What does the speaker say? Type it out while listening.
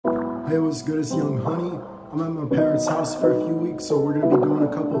Hey, what's good? It's Young Honey. I'm at my parents' house for a few weeks, so we're gonna be doing a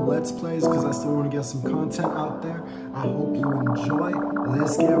couple Let's Plays because I still want to get some content out there. I hope you enjoy.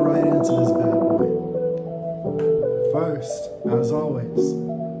 Let's get right into this bad boy. First, as always,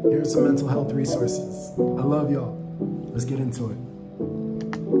 here's some mental health resources. I love y'all. Let's get into it.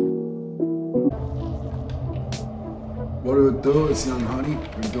 What do it do? It's Young Honey.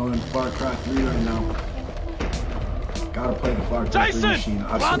 We're doing Far Cry 3 right now. Gotta play the Far Cry 3 machine.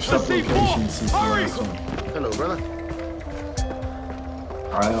 I've switched up locations since the last one. Hello, brother.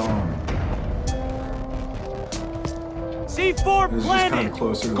 C4 planted!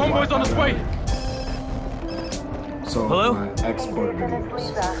 Convoy's on its way! So, hello? my export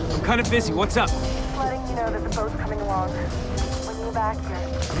videos. I'm kind of busy. What's up? Letting you know that the boat's coming along. When you're back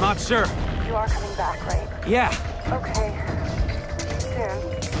here. I'm not sure. You are coming back, right? Yeah. Okay. Soon.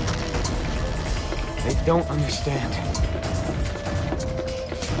 They don't understand.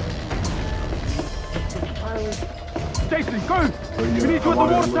 Jason, go! We need you at the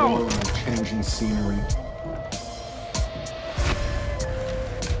water tower! Changing scenery.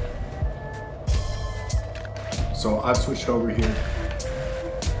 So I've switched over here.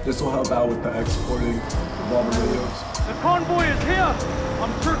 This will help out with the exporting of all the videos. The convoy is here!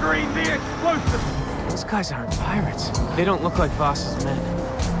 I'm triggering the explosive! Those guys aren't pirates. They don't look like Vaas's men.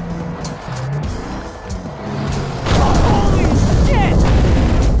 Holy shit!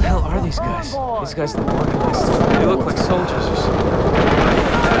 What the hell are these guys? These guys look organized. They look like soldiers or something.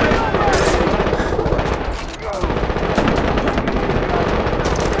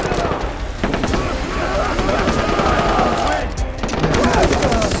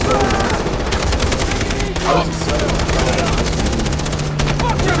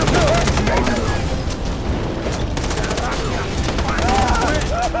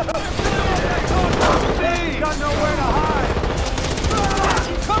 Got nowhere to hide!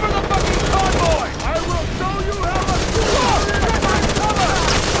 Cover the fucking convoy! I will show you how much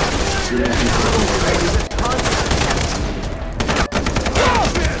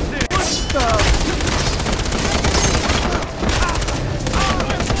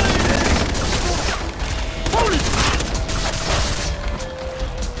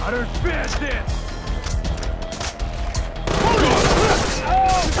I don't fear this!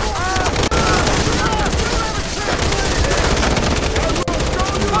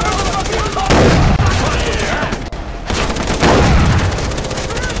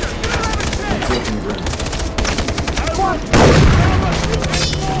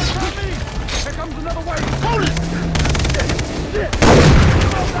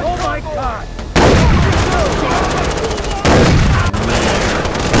 Oh my God!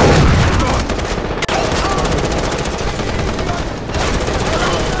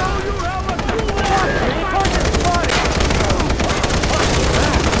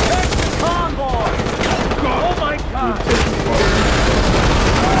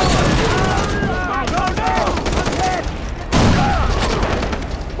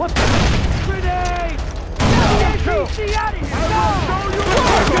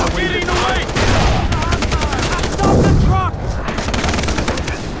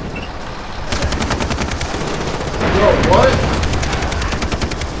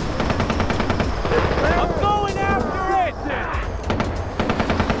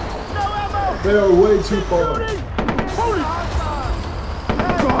 They are way too far.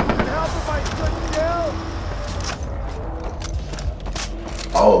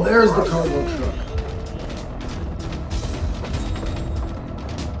 Oh, there's the cargo truck.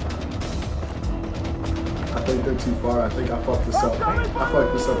 I think they're too far. I think I fucked this up. I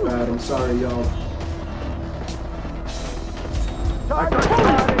fucked this up bad. I'm sorry, y'all.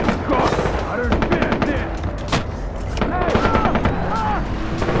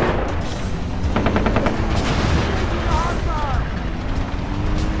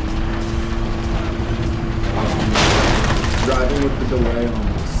 Driving with the delay on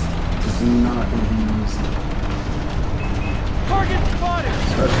this is not going to be easy. Target spotted!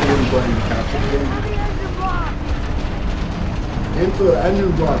 Especially when playing the capture game. Aim for the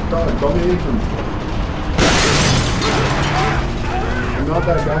engine block, dog. Don't aim for me. I'm not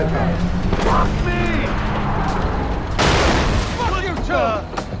that guy, dog. Fuck me! Fuck you too!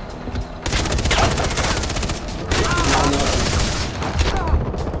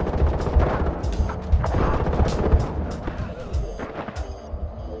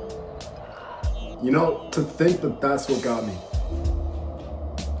 You know, to think that that's what got me.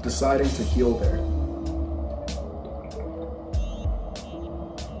 Deciding to heal there.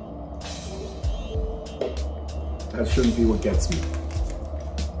 That shouldn't be what gets me.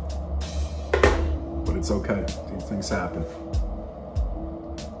 But it's okay. These things happen.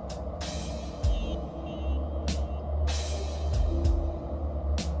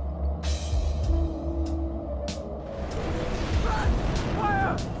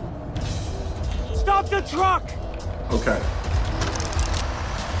 the truck! Okay.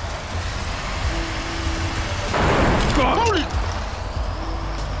 Holy!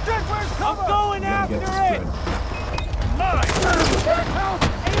 Jack, where's I'm cover? going Gotta after get this it! good.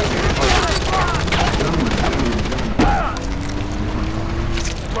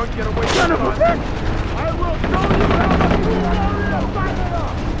 Don't get away, son of a bitch! I will show you how to do it! Sign it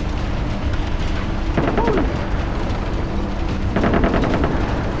up!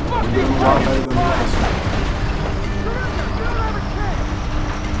 Doing a lot better than the last one.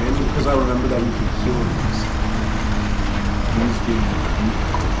 Mainly because I remember that you can kill these. These being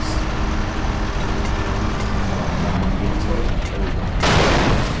vehicles.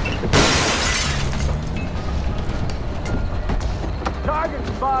 Target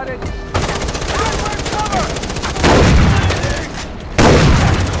spotted!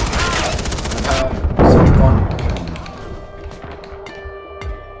 I've had some fun.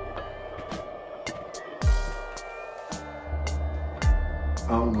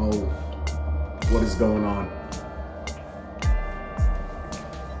 I don't know what is going on.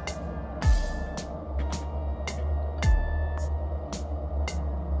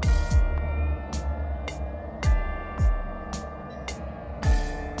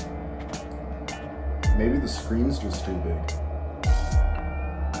 Maybe the screen's just too big.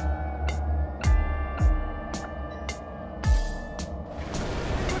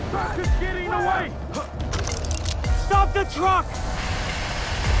 The truck is getting away! Stop the truck!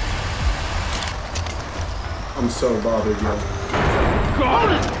 I'm so bothered, yo.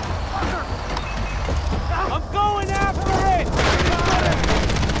 Got it! I'm going after it!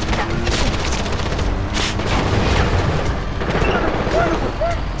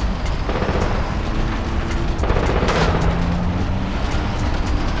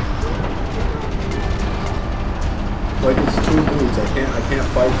 Like it's two dudes. I can't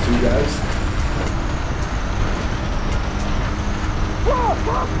fight two guys. Whoa,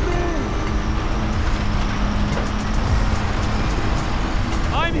 fuck me!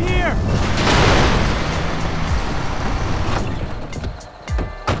 I'm here!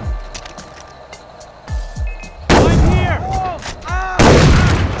 I'm here!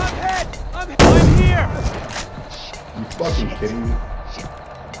 I'm hit! I'm here! You fucking kidding me?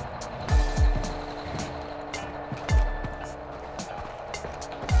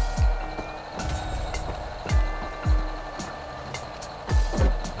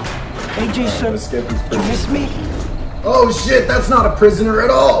 AJ, sir, Let's get these did you miss me? Oh shit, that's not a prisoner at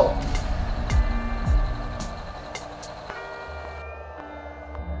all!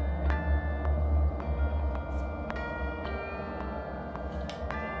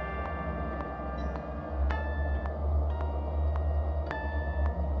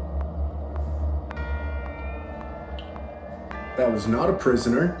 That was not a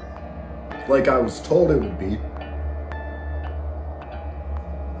prisoner, like I was told it would be.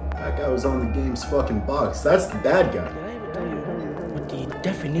 That guy was on the game's fucking box. That's the bad guy. Did I ever tell you what the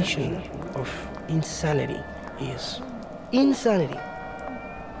definition of insanity is? Insanity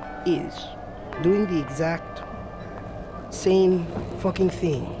is doing the exact same fucking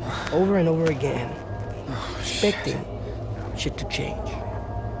thing over and over again, expecting shit to change.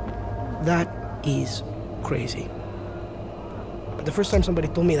 That is crazy. But the first time somebody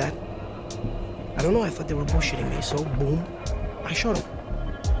told me that, I don't know, I thought they were bullshitting me, so boom, I shot him.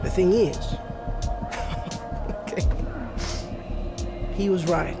 The thing is, okay, he was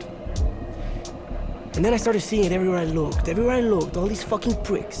right. And then I started seeing it everywhere I looked. Everywhere I looked, all these fucking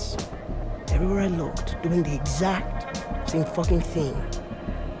pricks. Everywhere I looked, doing the exact same fucking thing.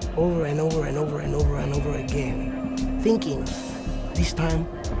 Over and over and over and over and over again. Thinking, this time,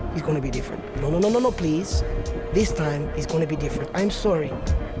 he's gonna be different. No, please. This time, he's gonna be different. I'm sorry.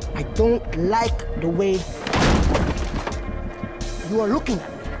 I don't like the way you are looking at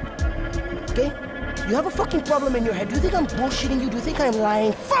me. Okay? You have a fucking problem in your head. Do you think I'm bullshitting you? Do you think I'm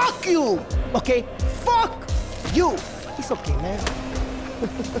lying? Fuck you! Okay? Fuck you! It's okay, man.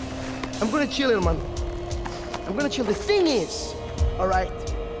 I'm gonna chill, man. I'm gonna chill. The thing is, alright?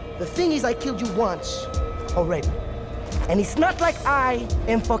 The thing is I killed you once already. And it's not like I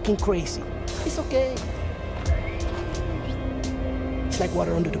am fucking crazy. It's okay. It's like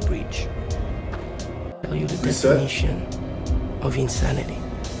water under the bridge. Tell you the definition of insanity.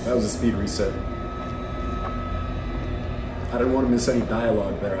 That was a speed reset. I didn't want to miss any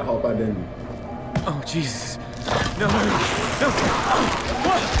dialogue there. I hope I didn't. Oh, Jesus. No.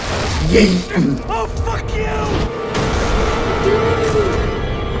 What? Yay! Oh, fuck you!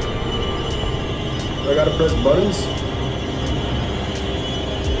 I gotta press buttons?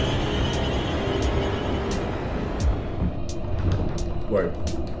 Wait.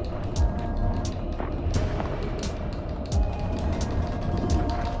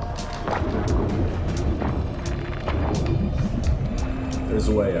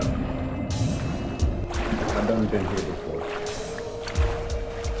 There's a way out. I've done been here before.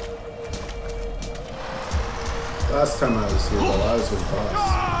 Last time I was here, though, I was with Vaas.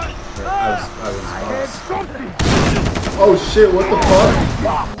 I was Vaas. Oh shit, what the fuck?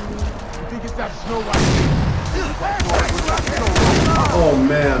 You think it's that Snow White? Oh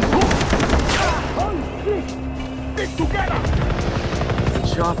man. Stick together! The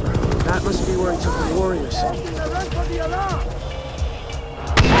chopper. That must be where he took the warriors.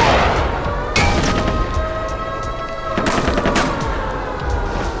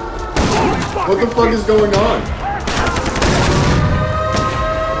 What the fuck is going on?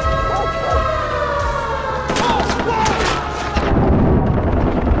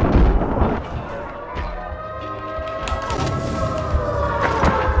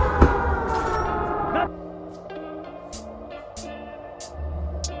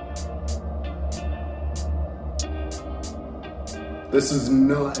 This is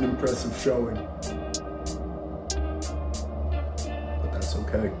not an impressive showing. But that's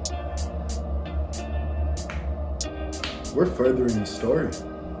okay. We're furthering the story.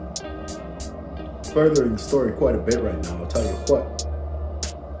 Furthering the story quite a bit right now, I'll tell you what.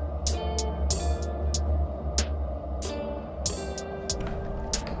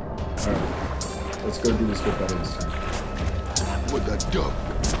 Alright, let's go do this bit better this time. With the dub.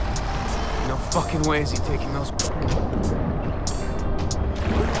 No fucking way is he taking those.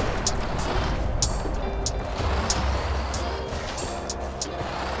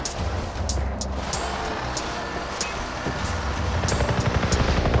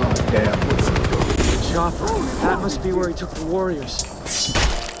 Chopper. That must be where he took the warriors.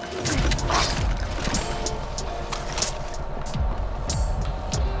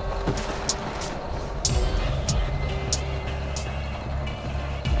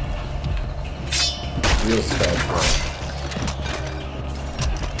 Real stuff.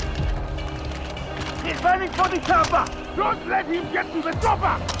 He's running for the chopper! Don't let him get to the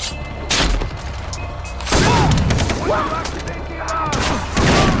chopper!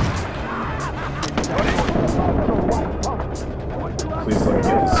 Please let me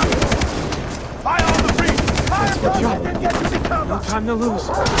get this shit. Fire on the breach! Fire on the breach! Get to the chopper! No time to lose.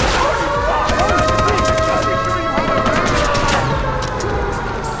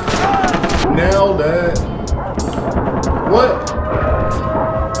 Nailed it. What?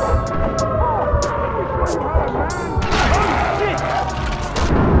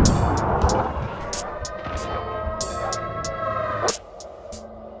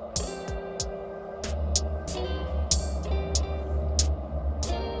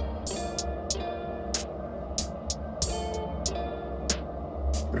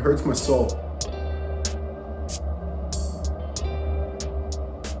 It hurts my soul.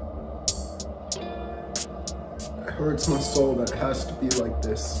 It hurts my soul that it has to be like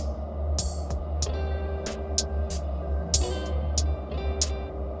this.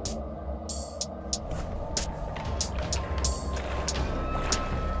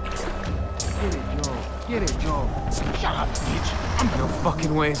 Get it, Joe. Shut up, bitch. No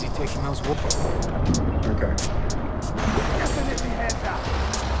fucking way is he taking those warriors. Okay. Definitely hands out.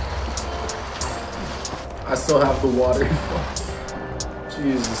 I still have the water.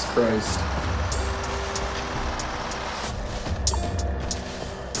 Jesus Christ.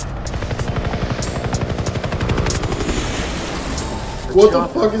 What the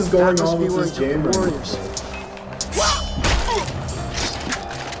fuck is going on with this game right now?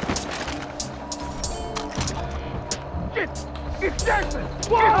 It's Jason!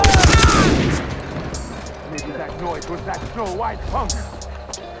 Maybe that noise was that Snow White punk.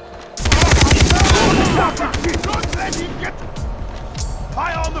 Don't let him get...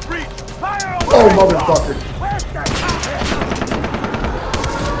 Fire on the breach! Fire on the breach! Oh, motherfucker. Where's that copper?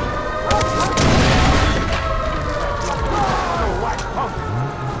 Snow White punk.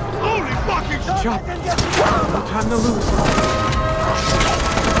 Holy fucking shit! Jump. No time to lose.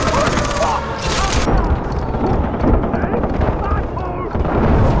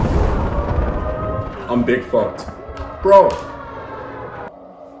 I'm big fucked. Bro.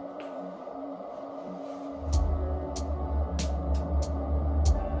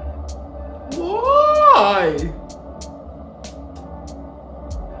 Why?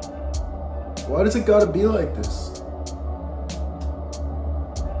 Why does it gotta be like this?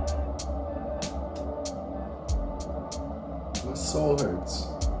 My soul hurts.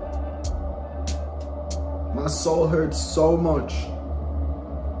 My soul hurts so much.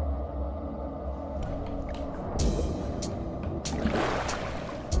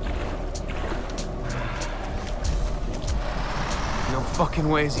 Fucking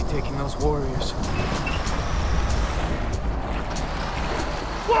way is he taking those warriors.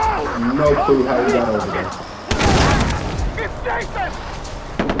 No clue how we got over there. It's Jason!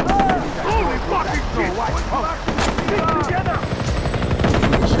 Holy fucking shit! Stick together!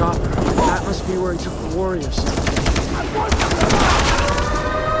 Chopper. That must be where he took the warriors.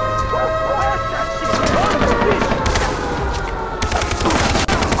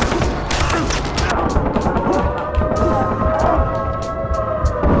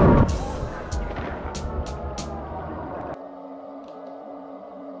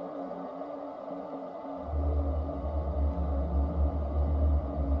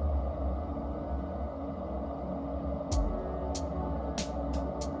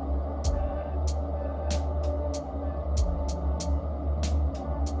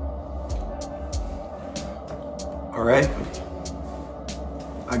 All right.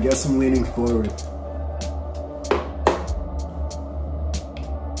 I guess I'm leaning forward.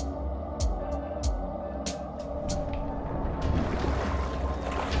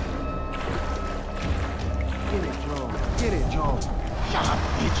 Get it, Joe. Get it, Joe. Shut up,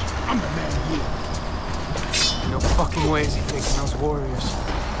 bitch. I'm the man here. No fucking way is he taking those warriors.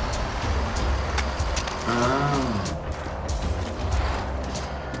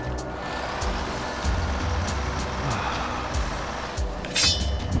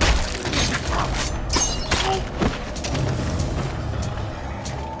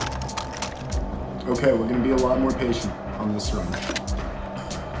 Okay, we're gonna be a lot more patient on this run.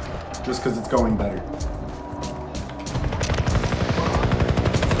 Just because it's going better.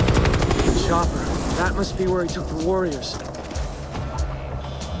 Chopper. That must be where he took the warriors.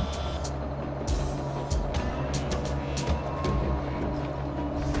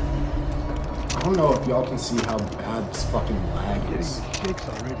 I don't know if y'all can see how bad this fucking lag is. Shakes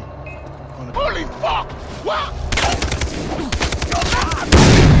already. Holy fuck! What?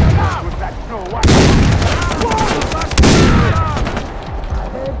 With that Snow White.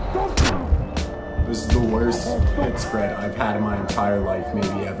 This is the worst hit spread I've had in my entire life,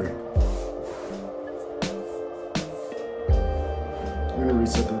 maybe ever. I'm gonna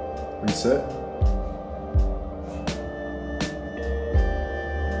reset the reset.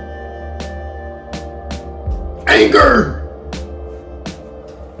 Anger!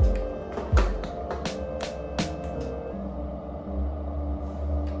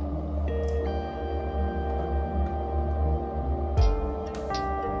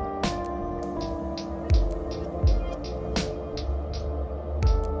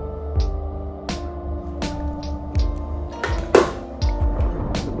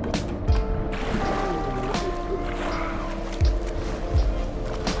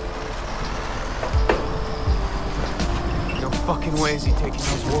 Fucking way is he taking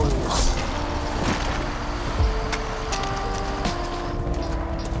those warriors.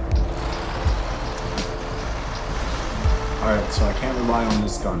 Alright, so I can't rely on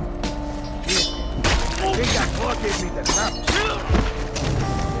this gun. I think that boy gave me the trap.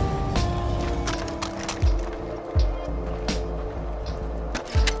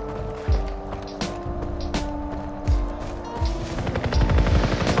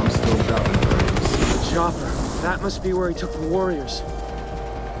 I'm still dropping frames. Chopper. That must be where he took the warriors.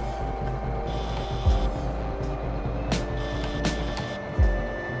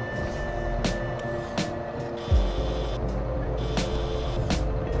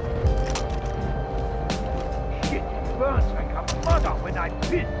 Shit, burns like a mother when I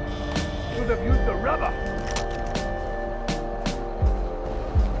piss. Should have used the rubber.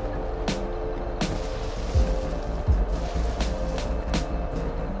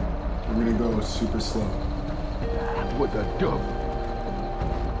 I'm gonna go super slow. What a dub.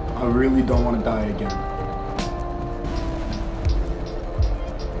 I really don't want to die again.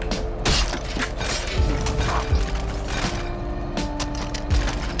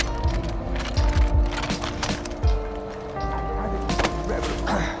 I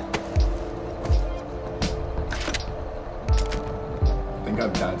think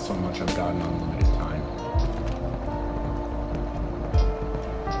I've died so much I've gotten unlimited time.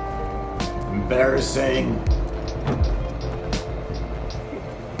 Embarrassing.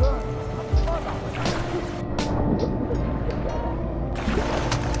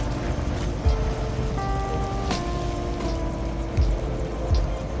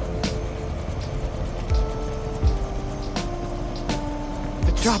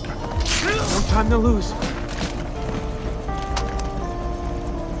 Chopper. No time to lose.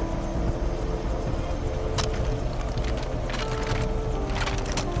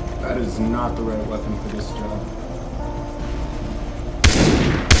 That is not the right weapon for this job.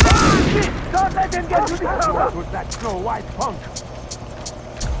 Don't let him get to the cover! With that Snow White punk!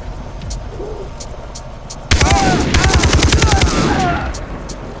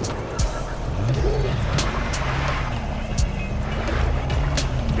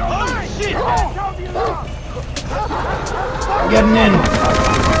 getting in.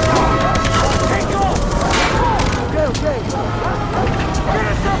 Okay. Get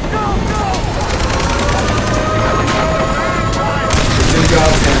us up, go! Good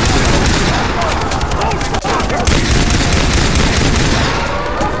job, man.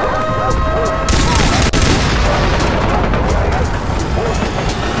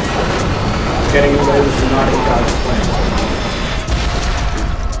 Getting away was not in God's plan.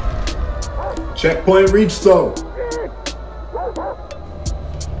 Checkpoint reached though.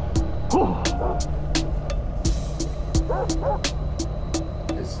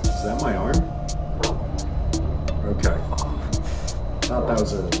 Is that my arm? Okay. Thought that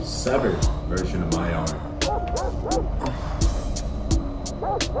was a severed version of my arm.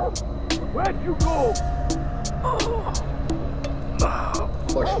 Where'd you go?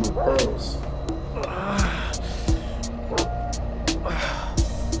 Clutch my pearls.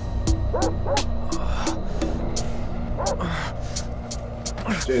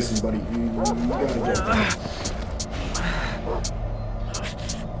 Jason, buddy, you gotta get that.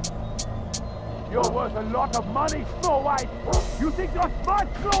 You're worth a lot of money, Snow White! You think you're smart,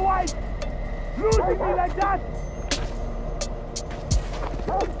 Snow White? Losing me like that?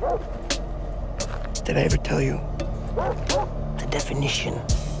 Did I ever tell you the definition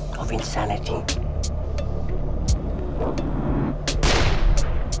of insanity?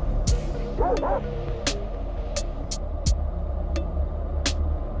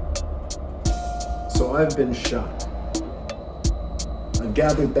 So I've been shot. I've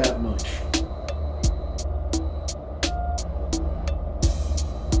gathered that much.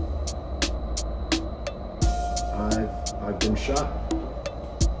 I've been shot.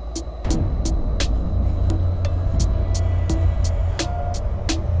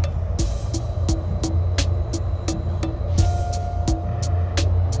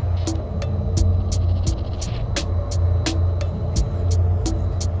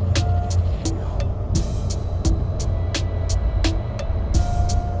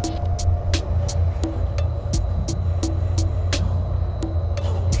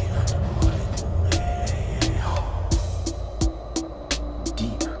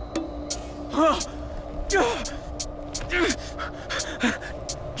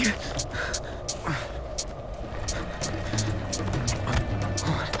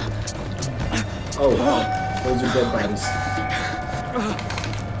 Oh, those are dead bodies.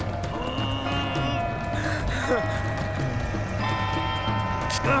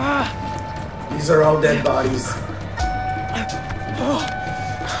 These are all dead bodies.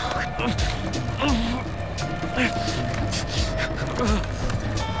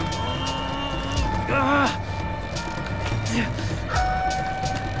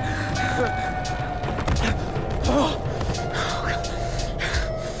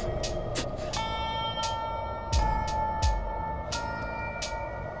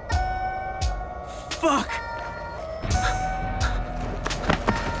 Fuck!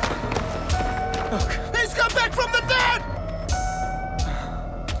 He's come back from the dead!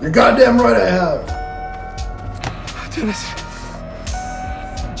 You're goddamn right I have. Dennis.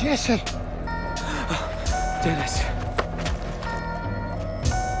 Jason, Dennis.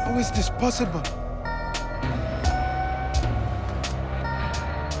 how is this possible?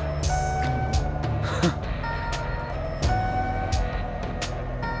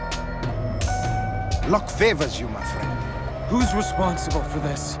 Luck favors you, my friend. Who's responsible for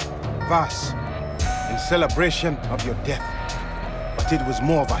this? Vaas, in celebration of your death. But it was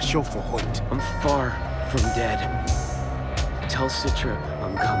more of a show for Hoyt. I'm far from dead. Tell Citra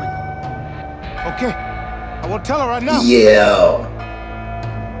I'm coming. Okay, I will tell her right now. Yeah.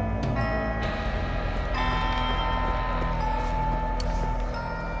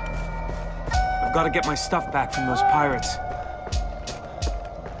 I've got to get my stuff back from those pirates.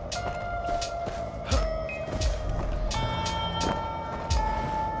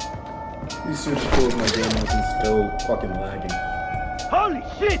 These super cool if my game wasn't still fucking lagging. Holy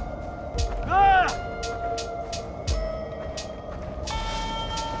shit! Ah!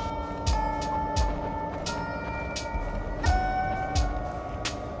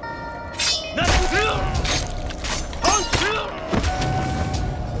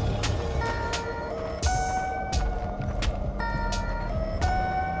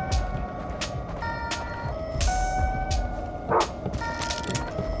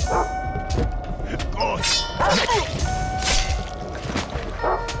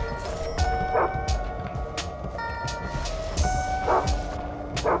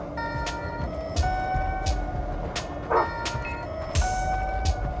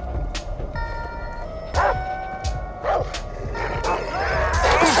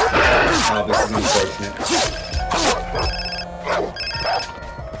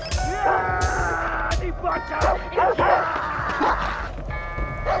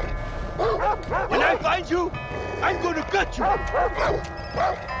 I'm gonna gut you!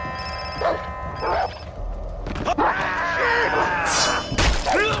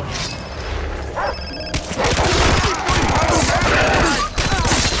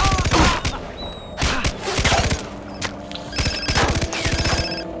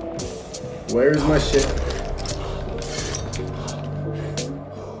 Where's my shit?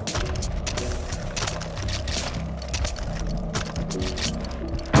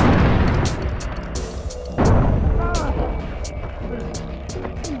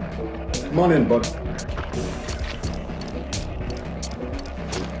 Come on in, bud.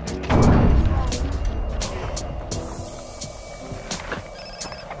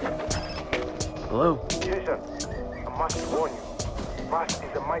 Hello? Jason, I must warn you. Vaas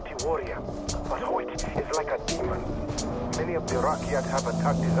is a mighty warrior, but Hoyt is like a demon. Many of the Rockyats have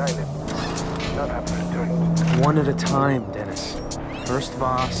attacked his island. None have returned. One at a time, Dennis. First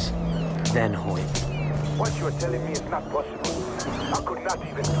Vaas, then Hoyt. What you are telling me is not possible. I could not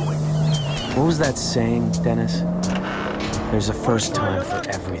even do it. What was that saying, Dennis? There's a first time for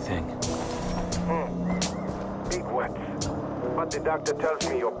everything. Big words. But the doctor tells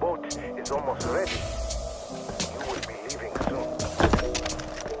me your boat is almost ready. You will be leaving soon.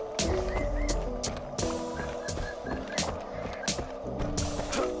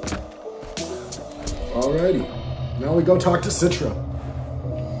 Alrighty. Now we go talk to Citra.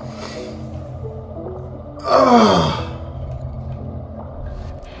 Ugh.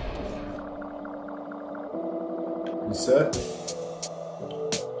 You set?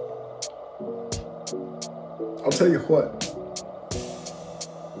 I'll tell you what.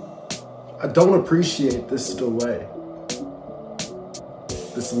 I don't appreciate this delay.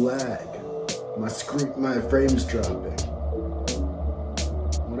 This lag. My frames dropping.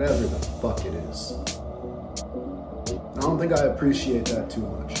 Whatever the fuck it is. I don't think I appreciate that too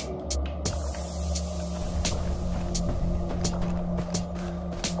much.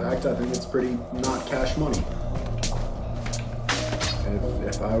 In fact, I think it's pretty not cash money.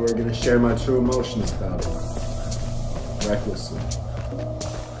 If I were gonna share my true emotions about it, recklessly.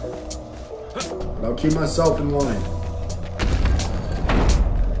 But I'll keep myself in line.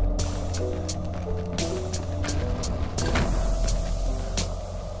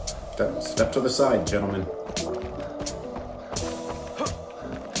 Step to the side, gentlemen.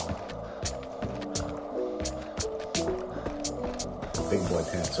 Big boy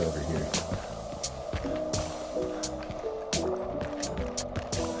pants over here.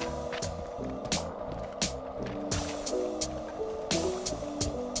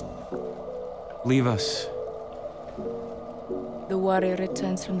 Leave us. The warrior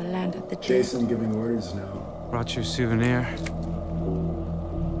returns from the land of the dead. Jason giving orders now. Brought you a souvenir.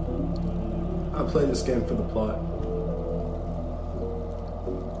 I play this game for the plot.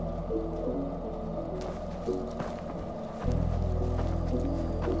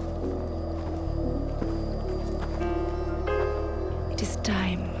 It is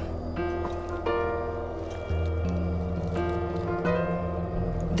time.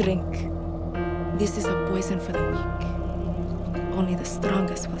 Drink. This is a poison for the weak. Only the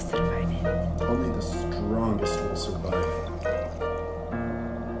strongest will survive it. Only the strongest will survive.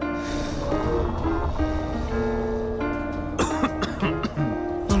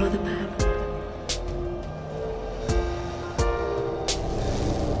 Follow the path.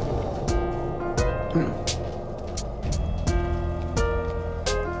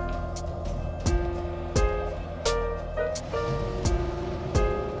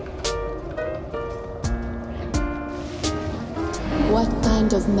 What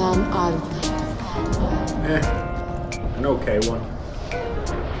kind of man are you? An okay one.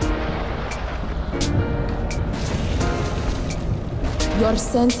 Your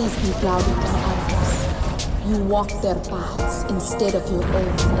sense has been clouded by others. You walk their paths instead of your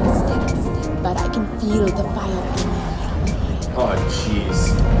own. But I can feel the fire in you. Oh, jeez.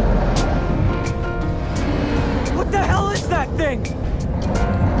 What the hell is that thing?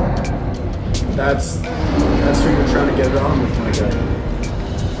 That's who you're trying to get on with, my guy.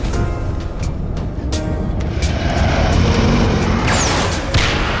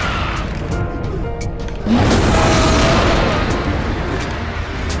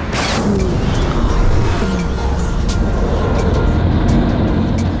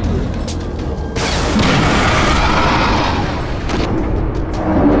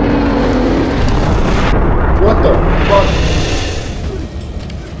 What the fuck?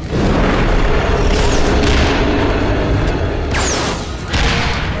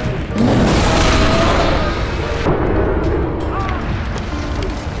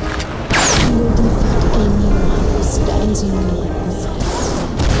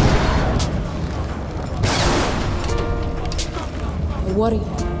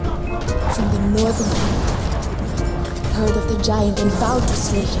 warrior from the northern kingdom heard of the giant and vowed to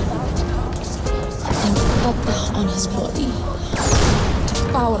slay him and cut down on his body to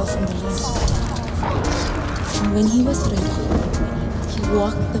power from the land. And when he was ready, he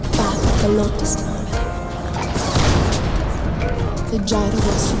walked the path of the lotus moment. The giant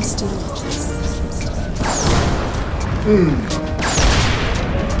rose from still waters.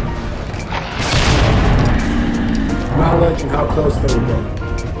 Not liking how close they were going.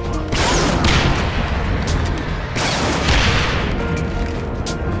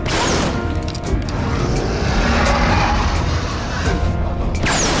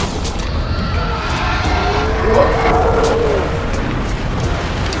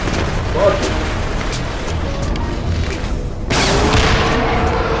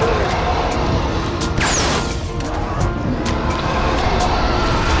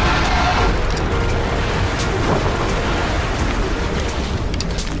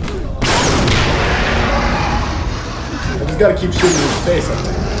 Gotta keep shooting in his face, I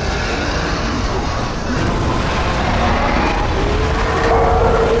think.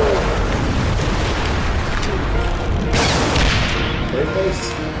 Their face?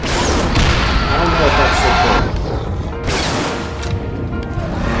 I don't know if that's so cool.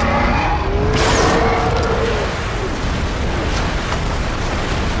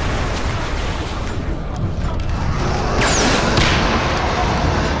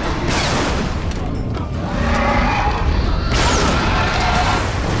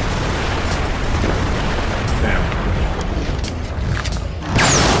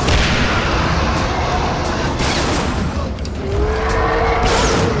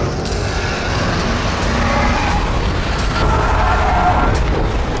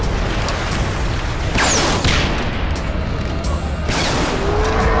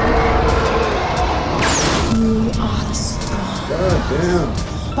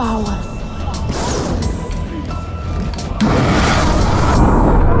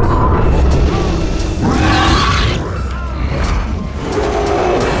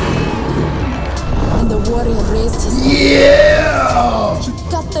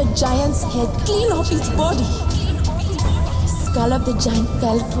 Skull of the giant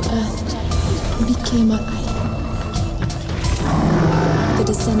fell to earth and became our island. The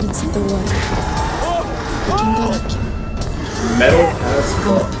descendants of the warrior, the Kendrick. Metal as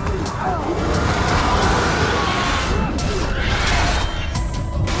fuck.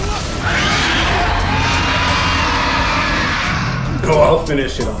 Go, I'll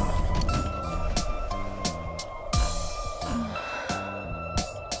finish it off.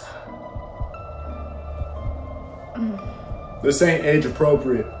 This ain't age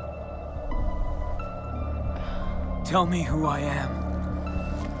appropriate. Tell me who I am.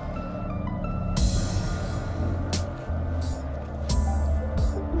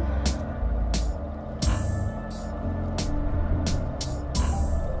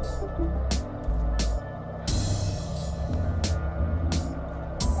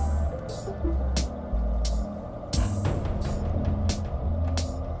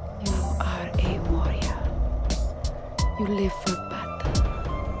 You live for battle.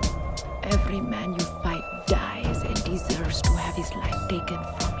 Every man you fight dies and deserves to have his life taken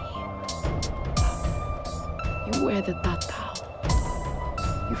from him. You wear the tatau.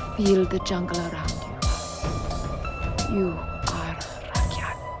 You feel the jungle around you. You are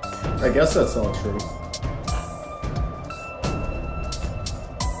Rakyat. I guess that's all true.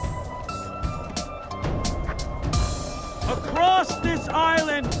 Across this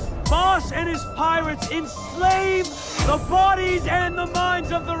island, Vaas and his pirates enslave the bodies and the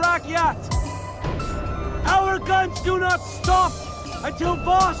minds of the Rakyat. Our guns do not stop until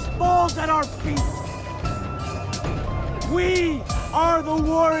Vaas falls at our feet. We are the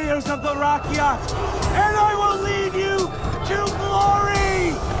warriors of the Rakyat, and I will lead you to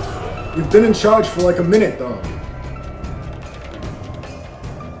glory! You've been in charge for like a minute, though.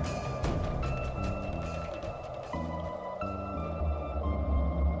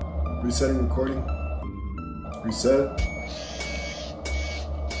 Resetting recording. Reset.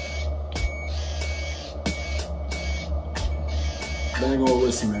 Then I go,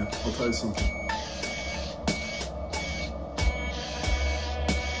 listen, man. I'll tell you something.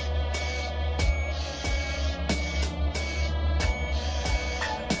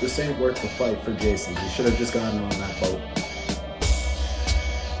 This ain't worth the fight for Jason. You should have just gotten on that boat.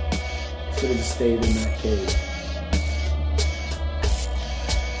 You should have just stayed in that cave.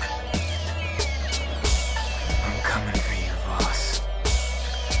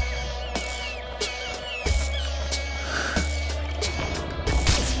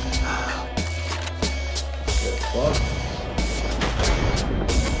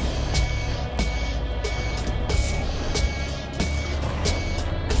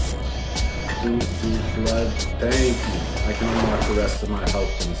 Blood. Thank you. I can unlock the rest of my health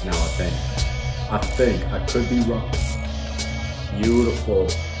things now, I think. I could be wrong. Beautiful.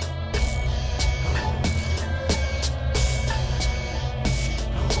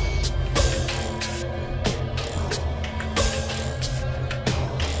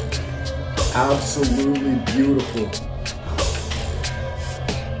 Absolutely beautiful.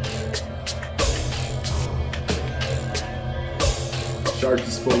 Shark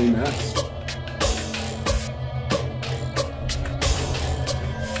is fully maxed.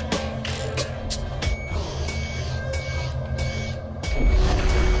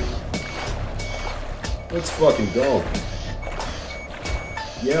 Let's fucking go.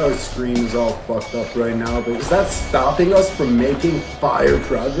 Yeah, our screen is all fucked up right now, but is that stopping us from making fire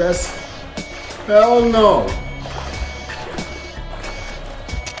progress? Hell no.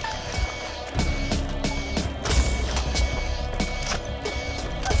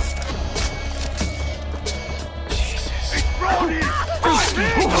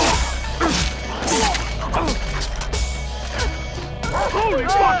 Holy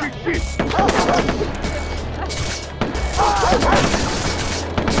fucking shit!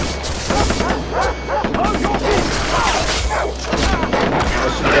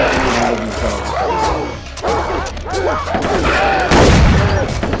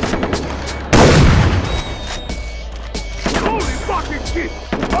 Holy fucking shit!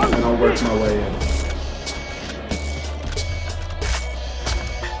 And I'll work my way in.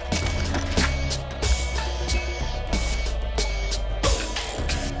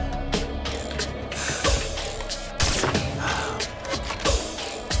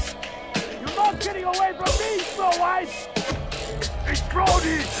 You're not getting away from me, Snow White! It's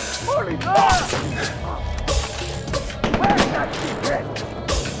Brody! Holy fuck! Where's that secret?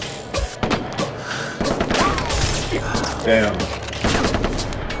 Damn.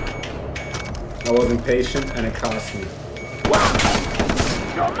 I wasn't patient and it cost me.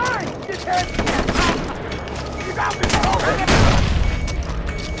 You're mine, shithead! You got me already!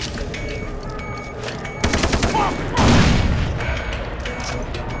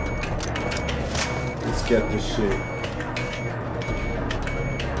 Let's get this shit.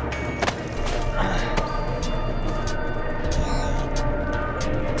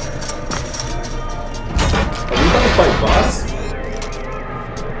 Are we about to fight Vaas?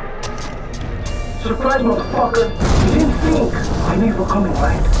 Surprise, motherfucker! You didn't think I knew you were coming,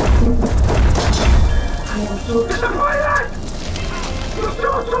 right? I am so disappointed! You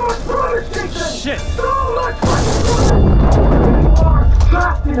showed so much promise, Jason! Shit! So much fucking promise! You are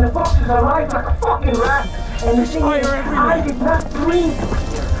trapped in the boxes alive like a fucking rat! And the thing is, I did not dream for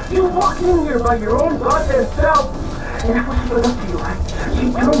you! You walked in here by your own goddamn self! And I was stood up to you, right? You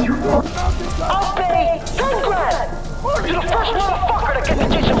know you fucked. I'll pay 10 grand! You're the first motherfucker to get the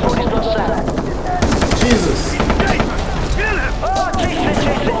Jason for his nutsack! Jesus! Oh, Jason!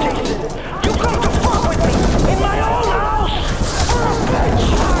 You come to fuck with me in my own house!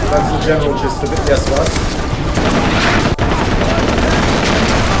 That's the general gist of it. Yes, Vaas?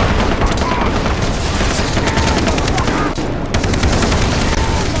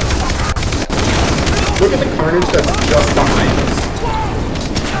 Look at the carnage that's just behind us.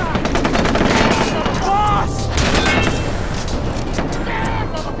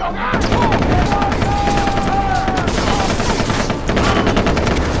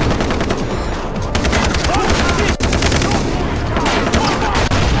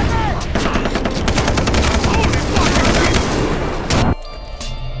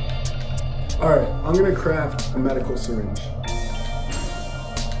 Alright, I'm gonna craft a medical syringe.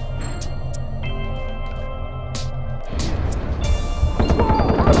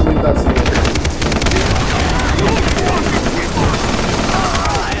 I believe that's the end.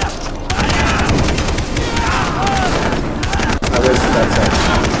 I wasted that second.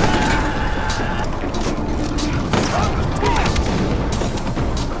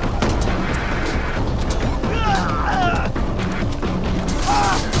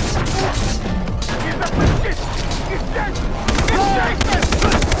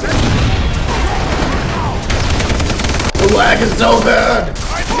 The lag is so bad!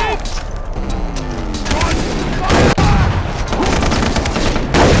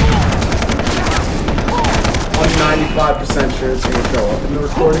 95% sure it's gonna show up in the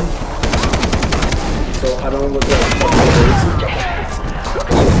recording, so I don't look like fucking crazy.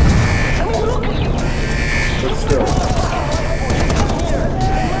 But still.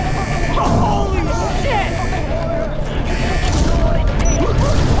 Holy shit!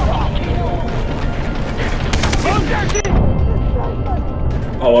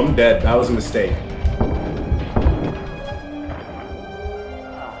 Oh, I'm dead. That was a mistake.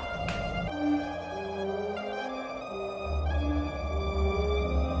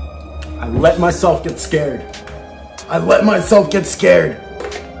 I let myself get scared. I let myself get scared.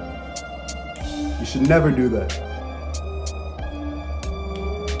 You should never do that.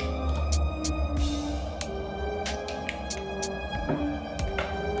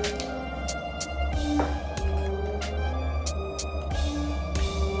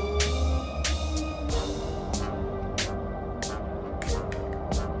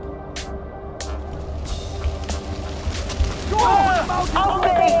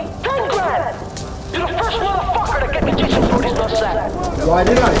 Why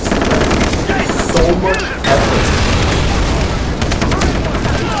did I spend so much effort?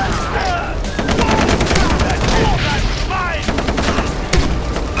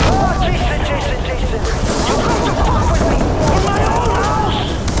 Jason, you come to fuck with me in my own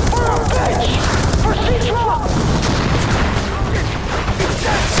house for a bitch, for C-Drop.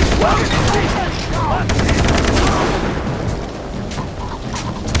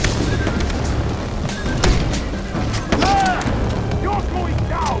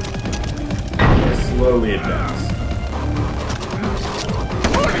 Slowly advance.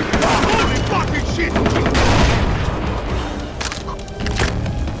 Holy fucking shit!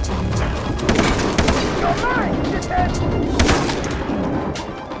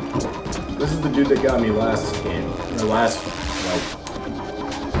 This is the dude that got me last game, or last fight.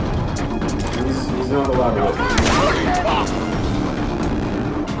 He's not allowed to live.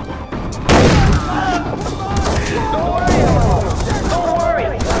 Don't worry.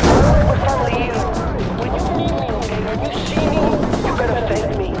 When you need me, okay? When you see me, you better thank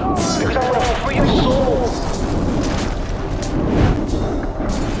me. Because I'm gonna free your souls.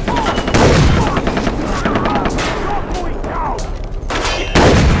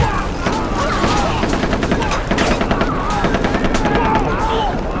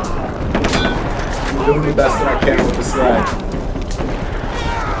 I'm doing the best that I can with the slide.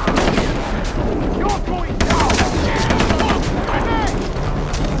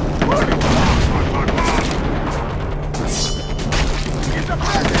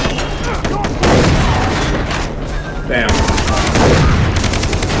 Damn.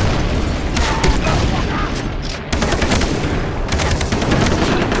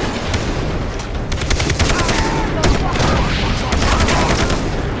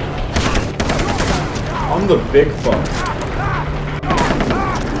 I'm the big fuck.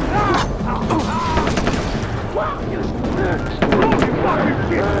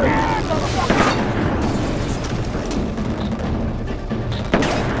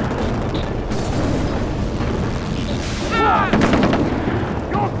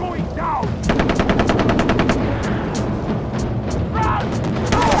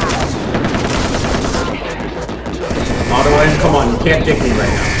 Come on, you can't kick me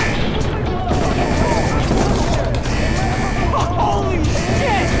right now. Holy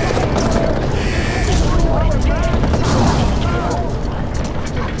shit!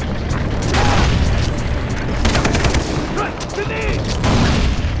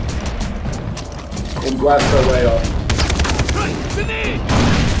 We'll blast our way up.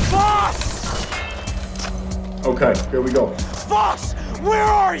 Vaas! Okay, here we go. Vaas, where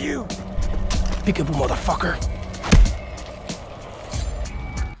are you? Peekaboo, motherfucker.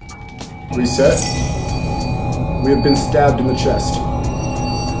 Reset. We have been stabbed in the chest.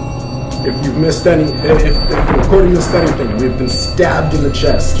 If you've missed any, if the recording missed anything, we have been stabbed in the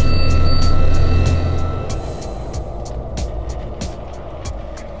chest.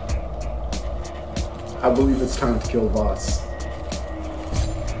 I believe it's time to kill Vaas.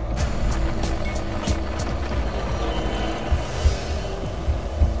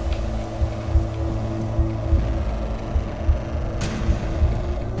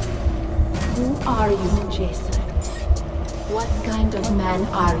 Who are you, Jason? What kind of man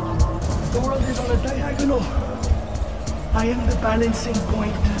are you? The world is on a diagonal. I am the balancing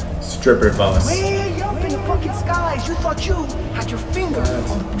point. Stripper Vaas. Way up in the fucking skies, you thought you had your finger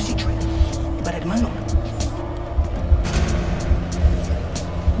on the pussy tree. But hermano,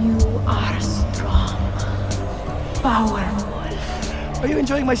 You are strong, powerful. are you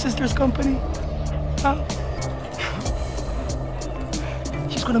enjoying my sister's company? Huh?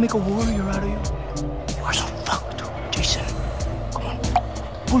 She's gonna make a warrior out of you. You are so fucked, Jason. Come on,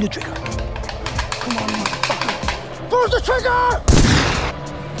 pull the trigger. Come on, motherfucker. Pull the trigger!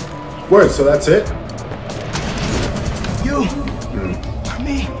 Word, so that's it? You, or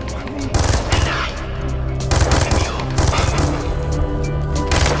me, and I, and you.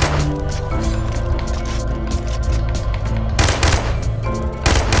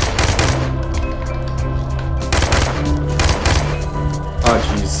 Oh,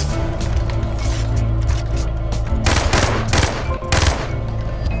 jeez.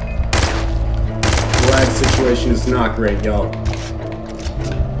 Situation is not great, y'all.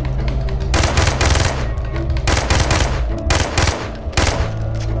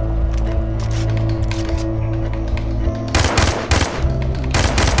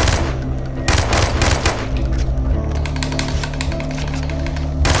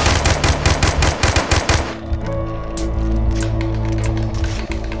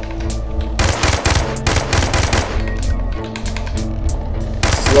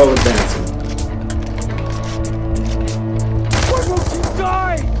 Slow advancing. Why won't you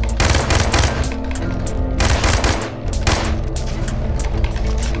die?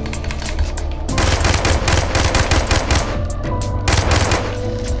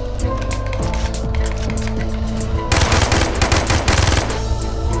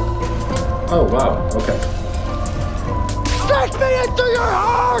 Oh wow, okay. Take me into your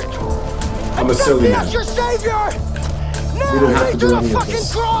heart! I'm a silly man. As your savior! We didn't have to do any of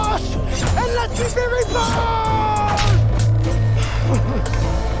this. Cross and let me be reborn!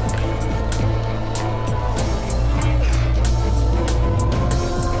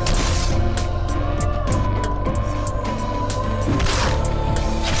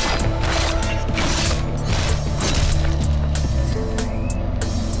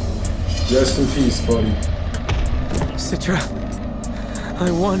 Rest in peace, buddy. Citra,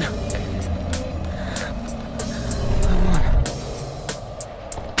 I won.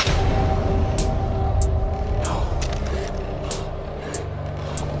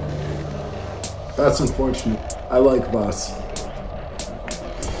 That's unfortunate. I like Vaas.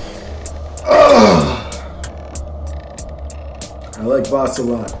 I like Vaas a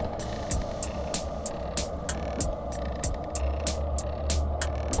lot.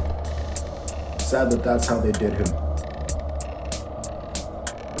 Sad that that's how they did him.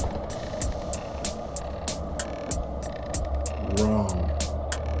 Wrong.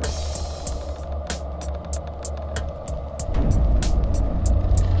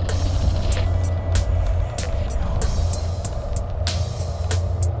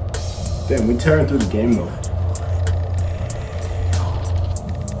 Damn, we tearing through the game though.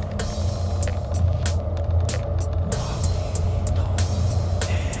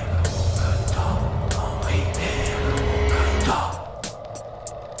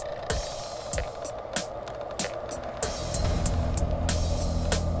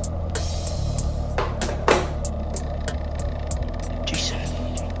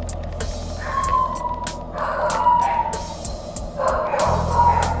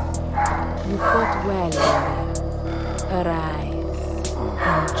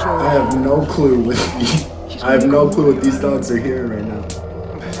 I have no clue what these dogs are hearing right now.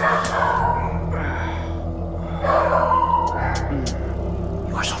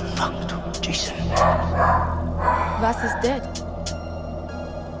 You are so fucked, Jason. Vaas is dead.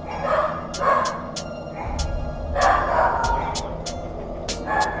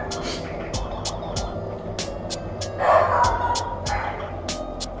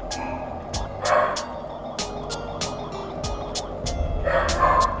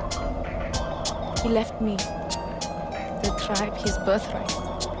 He left me, the tribe, his birthright.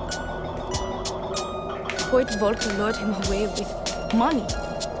 Hoyt Volker lured him away with money,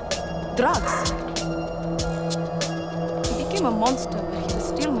 drugs. He became a monster, but he was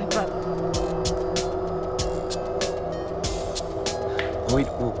still my brother. Hoyt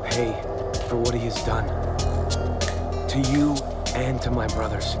will pay for what he has done. To you and to my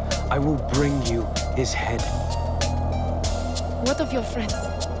brothers, I will bring you his head. What of your friends?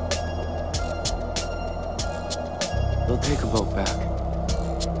 They'll take a boat back.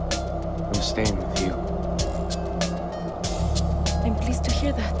 I'm staying with you. I'm pleased to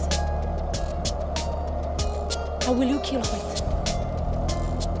hear that. How will you kill Hoyt?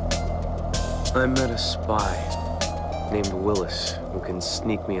 I met a spy named Willis who can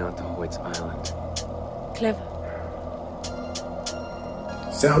sneak me onto Hoyt's island. Clever.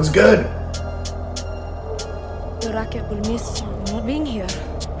 Sounds good. The racket will miss you not being here.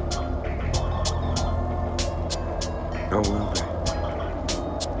 Or will they?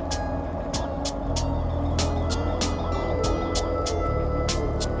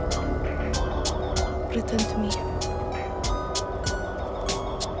 Return to me.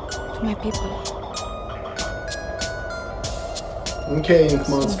 To my people. Okay, Ink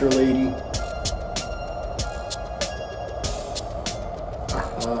Monster Lady.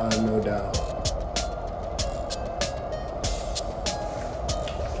 No doubt.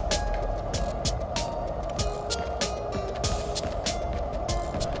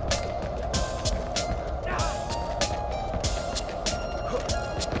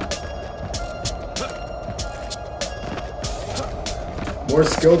 More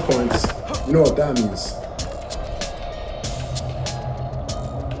skill points. You know what that means.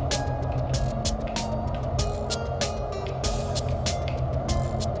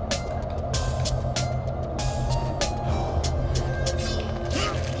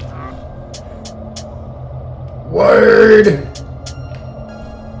 Word!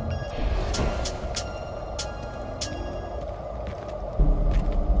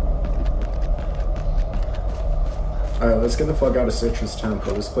 Alright, let's get the fuck out of Citrus Town,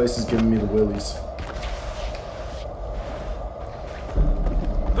 cause this place is giving me the willies.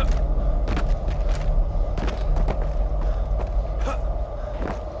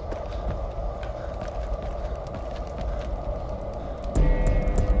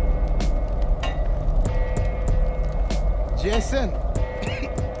 Jason,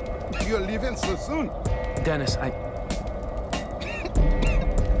 you're leaving so soon. Dennis,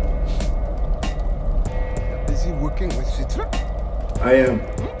 You're busy working with Citra? I am.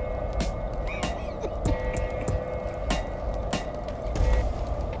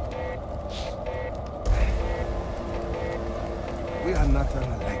 We are not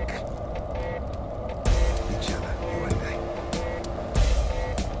unlike each other, you and I.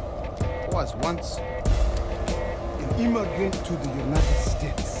 Was once an immigrant to the United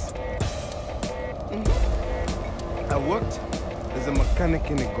States. I worked as a mechanic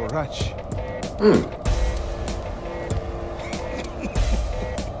in a garage.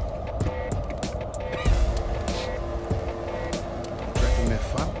 Tried to make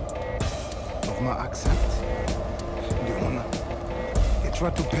fun of my accent. The owner, he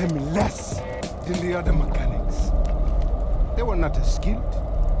tried to pay me less than the other mechanics. They were not as skilled.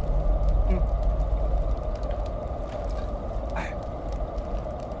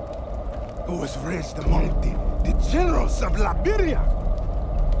 I was raised among the generals of Liberia.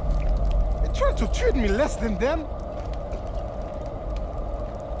 They tried to treat me less than them.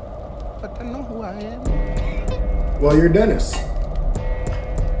 But I know who I am. Well, you're Dennis.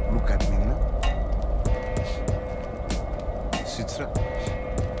 Look at me now. Citra,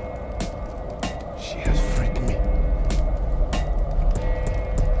 she has freed me.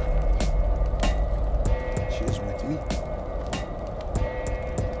 She is with me.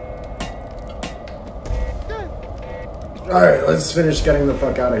 Alright, let's finish getting the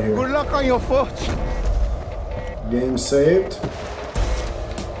fuck out of here. Good luck on your forge. Game saved.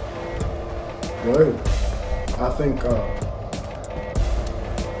 Word. I think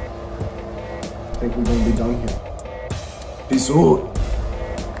we're gonna be done here. Peace out.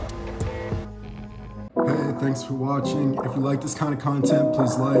 Hey, thanks for watching. If you like this kind of content,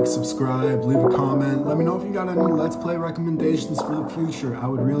 please like, subscribe, leave a comment. Let me know if you got any Let's Play recommendations for the future. I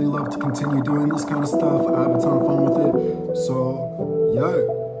would really love to continue doing this kind of stuff. I have a ton of fun with it. So,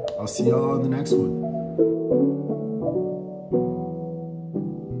 yeah, I'll see y'all in the next one.